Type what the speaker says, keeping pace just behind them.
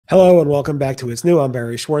Hello and welcome back to It's New. I'm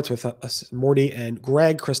Barry Schwartz with us, Mordy and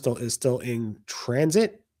Greg. Crystal is still in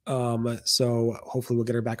transit. So hopefully we'll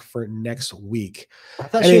get her back for next week. I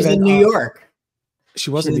thought she was in New York. She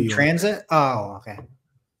was in New York. Transit? Oh, okay.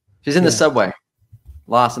 She's in the subway.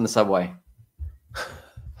 Lost in the subway.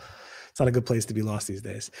 It's not a good place to be lost these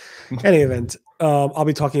days. Any event, I'll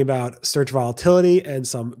be talking about search volatility and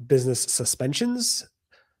some business suspensions.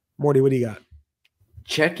 Mordy, what do you got?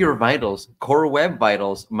 Check your vitals. Core Web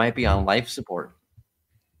Vitals might be on life support.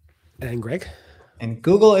 And Greg? And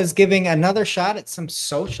Google is giving another shot at some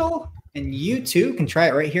social, and you too can try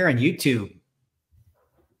it right here on YouTube.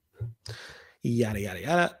 Yada, yada,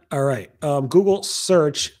 yada. All right. Google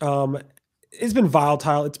search it's been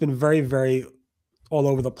volatile. It's been very, very all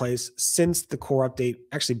over the place since the core update,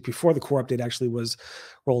 actually before the core update actually was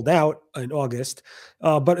rolled out in August,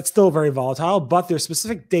 but it's still very volatile. But there's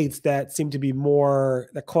specific dates that seem to be more,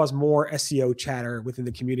 that cause more SEO chatter within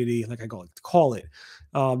the community, like I call it.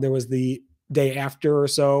 There was the day after or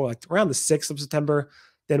so, like around the 6th of September.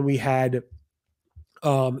 Then we had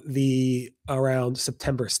around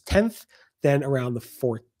September 10th, then around the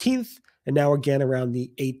 14th, and now again around the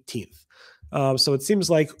 18th. So it seems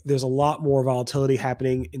like there's a lot more volatility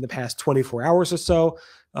happening in the past 24 hours or so.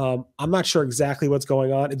 I'm not sure exactly what's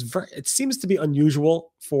going on. It seems to be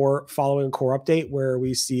unusual for following a core update where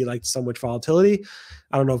we see like so much volatility.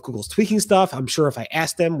 I don't know if Google's tweaking stuff. I'm sure if I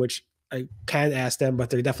ask them, which I can ask them, but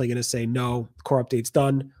they're definitely going to say, no, core update's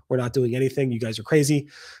done. We're not doing anything. You guys are crazy,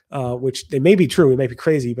 which they may be true. It may be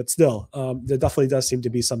crazy, but still, there definitely does seem to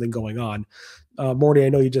be something going on. Mordy, I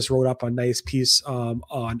know you just wrote up a nice piece on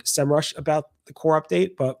SEMrush about the core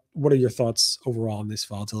update, but what are your thoughts overall on this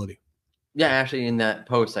volatility? Yeah, actually in that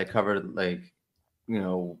post, I covered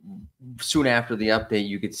soon after the update,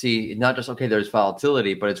 you could see not just, okay, there's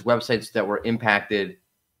volatility, but it's websites that were impacted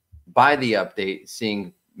by the update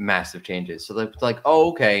seeing massive changes. So it's like, oh,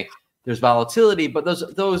 okay, there's volatility, but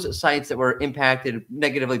those sites that were impacted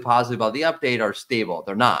negatively, positively by the update are stable.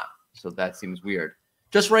 They're not. So that seems weird.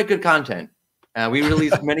 Just write good content. We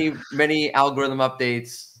release many algorithm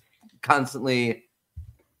updates constantly.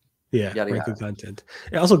 Yeah, write good content.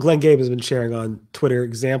 And also, Glenn Gabe has been sharing on Twitter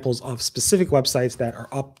examples of specific websites that are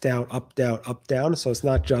up, down, up, down, up, down. So it's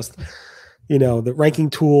not just, the ranking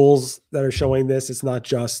tools that are showing this. It's not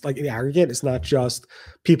just like in aggregate. It's not just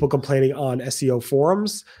people complaining on SEO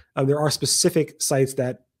forums. There are specific sites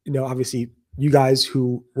that, obviously you guys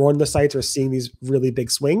who run the sites are seeing these really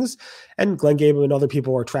big swings, and Glenn Gabe and other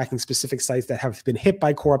people are tracking specific sites that have been hit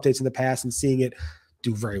by core updates in the past and seeing it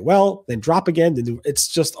do very well, then drop again. It's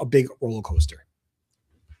just a big roller coaster.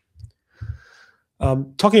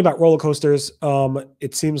 Talking about roller coasters,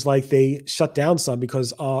 it seems like they shut down some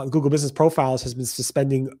because Google Business Profiles has been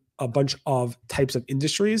suspending a bunch of types of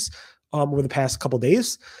industries over the past couple of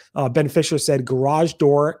days. Ben Fisher said garage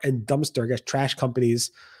door and dumpster, I guess trash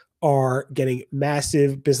companies, are getting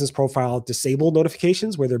massive business profile disabled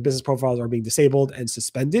notifications where their business profiles are being disabled and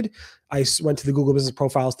suspended. I went to the Google Business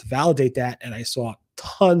Profiles to validate that, and I saw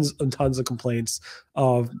tons and tons of complaints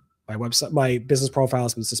of my website, my business profile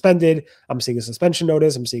has been suspended. I'm seeing a suspension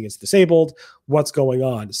notice. I'm seeing it's disabled. What's going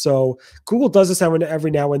on? So Google does this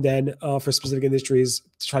every now and then for specific industries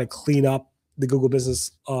to try to clean up the Google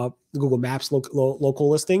Business, the Google Maps local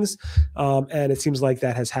listings. And it seems like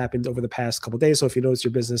that has happened over the past couple of days. So if you notice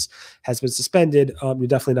your business has been suspended, you're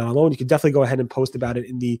definitely not alone. You can definitely go ahead and post about it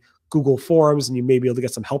in the Google forums, and you may be able to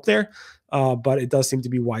get some help there. But it does seem to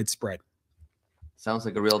be widespread. Sounds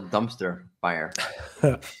like a real dumpster fire.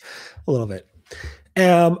 A little bit.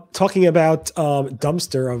 Talking about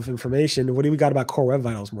dumpster of information, what do we got about Core Web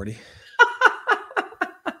Vitals, Mordy?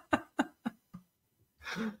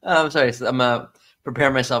 I'm sorry. I'm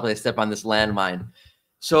preparing myself as I step on this landmine.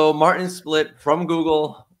 So Martin Splitt from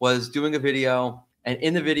Google was doing a video, and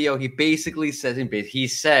in the video, he basically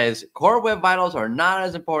says, Core Web Vitals are not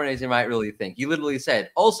as important as you might really think. He literally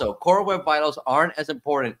said, also, Core Web Vitals aren't as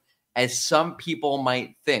important as some people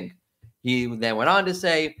might think. He then went on to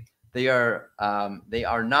say, they are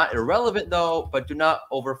not irrelevant though, but do not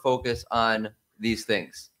overfocus on these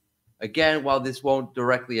things. Again, while this won't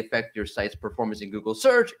directly affect your site's performance in Google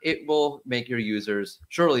search, it will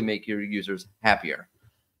surely make your users happier.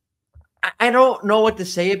 I don't know what to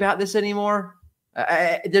say about this anymore.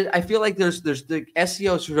 I feel like there's the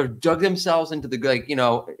SEO sort of dug themselves into the,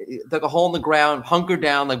 like a hole in the ground, hunker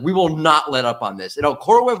down, like we will not let up on this.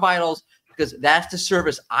 Core Web Vitals, because that's the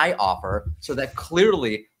service I offer. So that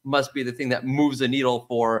clearly must be the thing that moves the needle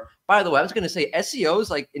for, by the way, I was going to say SEOs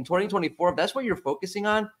like in 2024, if that's what you're focusing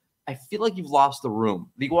on, I feel like you've lost the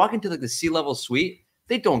room. If you walk into like the C-level suite,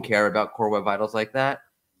 they don't care about Core Web Vitals like that.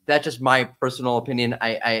 that's just my personal opinion.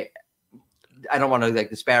 I don't want to like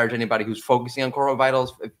disparage anybody who's focusing on core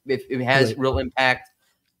vitals if it has real impact.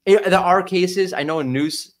 There are cases I know in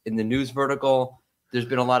the news vertical. There's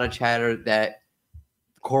been a lot of chatter that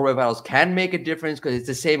core web vitals can make a difference because it's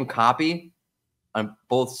the same copy on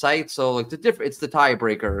both sites. So like it's the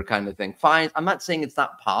tiebreaker kind of thing. Fine. I'm not saying it's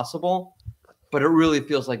not possible, but it really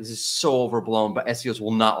feels like this is so overblown, but SEOs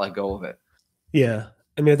will not let go of it. Yeah.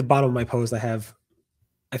 I mean, at the bottom of my post, I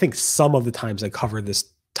think some of the times I cover this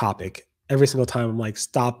topic, every single time I'm like,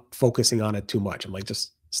 stop focusing on it too much. I'm like,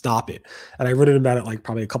 just stop it. And I've written about it like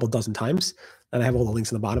probably a couple dozen times, and I have all the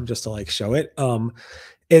links in the bottom just to like show it.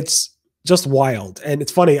 It's just wild. And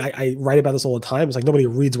it's funny. I write about this all the time. It's like nobody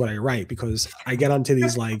reads what I write because I get onto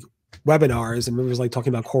these like webinars and everyone's like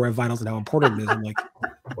talking about core web vitals and how important it is. I'm like,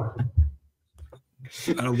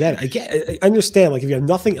 I don't get it. I understand. Like if you have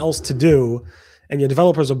nothing else to do and your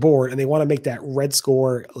developers are bored and they want to make that red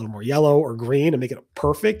score a little more yellow or green and make it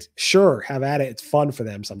perfect, sure, have at it. It's fun for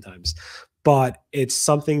them sometimes. But it's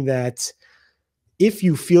something that if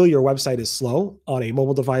you feel your website is slow on a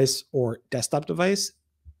mobile device or desktop device,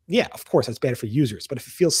 yeah, of course, that's bad for users. But if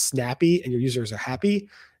it feels snappy and your users are happy,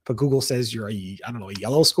 but Google says you're a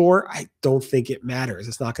yellow score, I don't think it matters.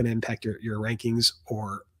 It's not going to impact your rankings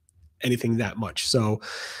or anything that much. So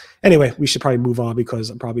anyway, we should probably move on because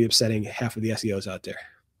I'm probably upsetting half of the SEOs out there.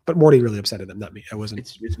 But Mordy really upset them, not me. I wasn't.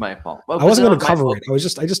 It's my fault. Well, I wasn't going to cover it. I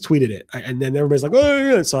just tweeted it, and then everybody's like, "Oh,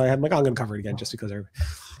 yeah." So I'm like, I'm going to cover it again just because.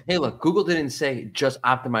 Hey, look, Google didn't say just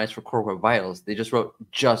optimize for core web vitals. They just wrote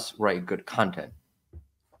just write good content.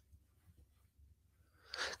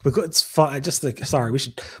 But it's fun. I just like, sorry, we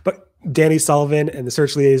should. But Danny Sullivan and the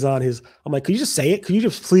search liaison, I'm like, could you just say it? Could you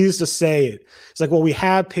just please just say it? It's like, well, we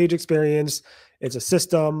have page experience. It's a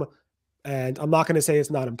system. And I'm not going to say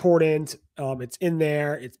it's not important. It's in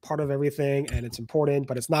there. It's part of everything, and it's important,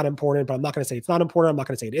 but it's not important. But I'm not going to say it's not important. I'm not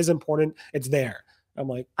going to say it is important. It's there. I'm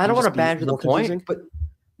like, I don't want to badger the point, but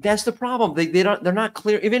that's the problem. They're not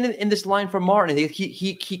clear. Even in this line from Martin,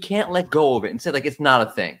 he can't let go of it and say like it's not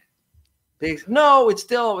a thing. No, it's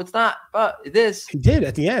not. But this he did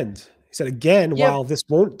at the end. He said again, while this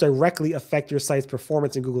won't directly affect your site's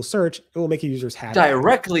performance in Google search, it will make your users happy.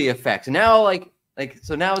 Directly affects. Now,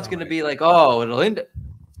 so now it's going to be like, oh, it'll end.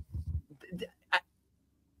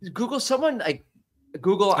 Google, someone like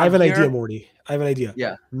Google. I have an idea, Morty. I have an idea.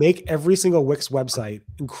 Yeah. Make every single Wix website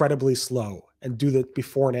incredibly slow and do the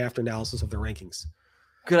before and after analysis of their rankings.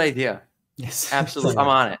 Good idea. Yes. Absolutely. I'm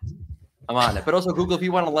on it. But also, Google, if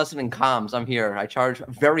you want a lesson in comms, I'm here. I charge a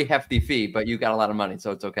very hefty fee, but you got a lot of money,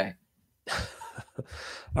 so it's okay.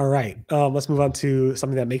 All right. Let's move on to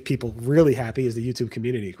something that makes people really happy is the YouTube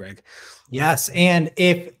community, Greg. Yes. And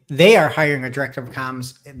if they are hiring a director of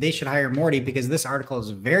comms, they should hire Morty because this article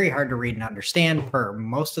is very hard to read and understand per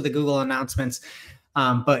most of the Google announcements.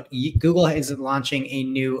 But Google is launching a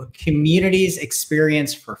new communities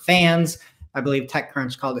experience for fans. I believe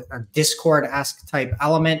TechCrunch called it a Discord-esque type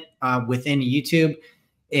element within YouTube.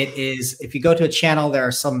 It is, if you go to a channel, there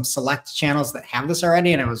are some select channels that have this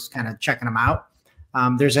already, and I was kind of checking them out.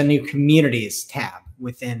 There's a new communities tab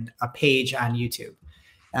within a page on YouTube.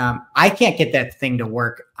 I can't get that thing to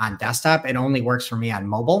work on desktop. It only works for me on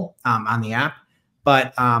mobile, on the app.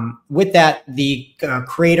 But with that, the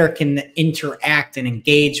creator can interact and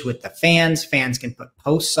engage with the fans. Fans can put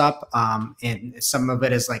posts up, and some of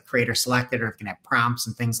it is like creator selected, or it can have prompts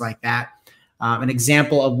and things like that. An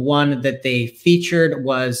example of one that they featured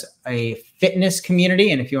was a fitness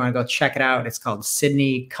community. And if you want to go check it out, it's called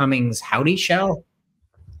Sydney Cummings Howdy Show.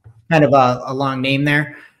 Kind of a long name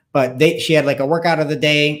there. But she had like a workout of the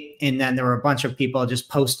day, and then there were a bunch of people just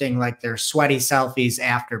posting like their sweaty selfies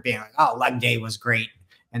after being like, "Oh, leg day was great,"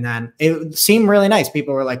 and then it seemed really nice.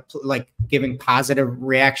 People were like giving positive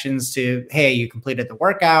reactions to, "Hey, you completed the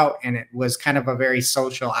workout," and it was kind of a very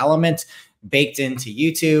social element baked into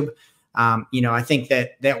YouTube. I think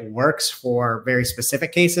that works for very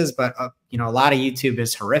specific cases, but a lot of YouTube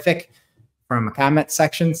is horrific from a comment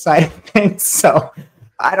section side of things, so.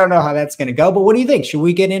 I don't know how that's going to go, but what do you think? Should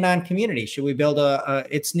we get in on community? Should we build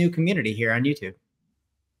its new community here on YouTube?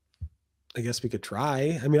 I guess we could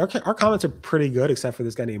try. I mean, our comments are pretty good, except for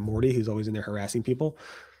this guy named Morty, who's always in there harassing people.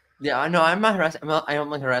 Yeah, I know. I'm not harassing. I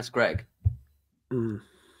only harass Greg.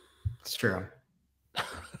 It's true.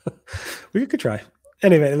 We could try.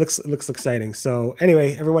 Anyway, it looks exciting. So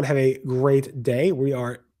anyway, everyone have a great day. We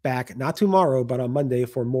are back not tomorrow, but on Monday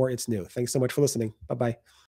for more It's New. Thanks so much for listening. Bye-bye.